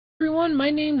Everyone, my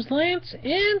name's Lance,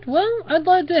 and, well, I'd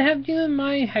love to have you in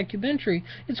my Hackumentary.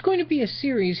 It's going to be a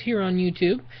series here on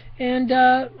YouTube, and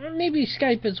maybe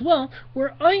Skype as well,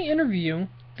 where I interview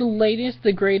the latest,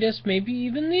 the greatest, maybe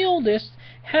even the oldest,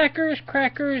 hackers,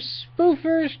 crackers,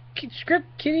 spoofers, script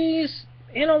kiddies,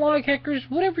 analog hackers,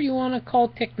 whatever you want to call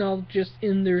technologists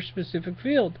in their specific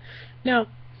field. Now,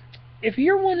 if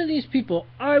you're one of these people,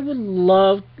 I would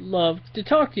love to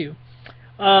talk to you.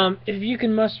 If you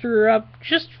can muster up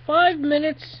just 5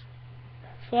 minutes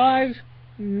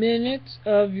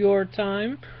of your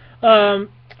time, I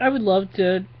would love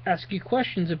to ask you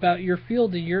questions about your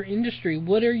field and your industry.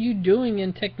 What are you doing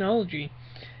in technology?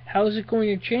 How is it going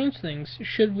to change things?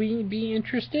 Should we be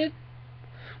interested?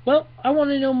 Well, I want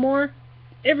to know more.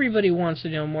 Everybody wants to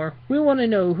know more. We want to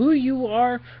know who you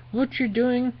are, what you're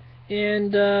doing,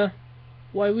 and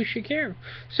why we should care.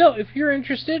 So, if you're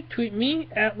interested, tweet me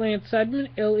at Lance Seidman,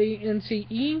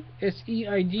 LanceSeidman,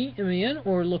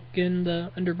 or look in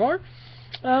the underbar.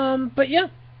 But yeah,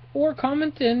 or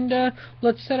comment, and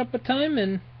let's set up a time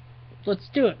and let's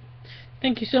do it.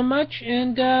 Thank you so much,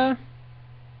 and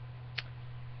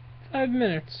 5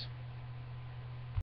 minutes.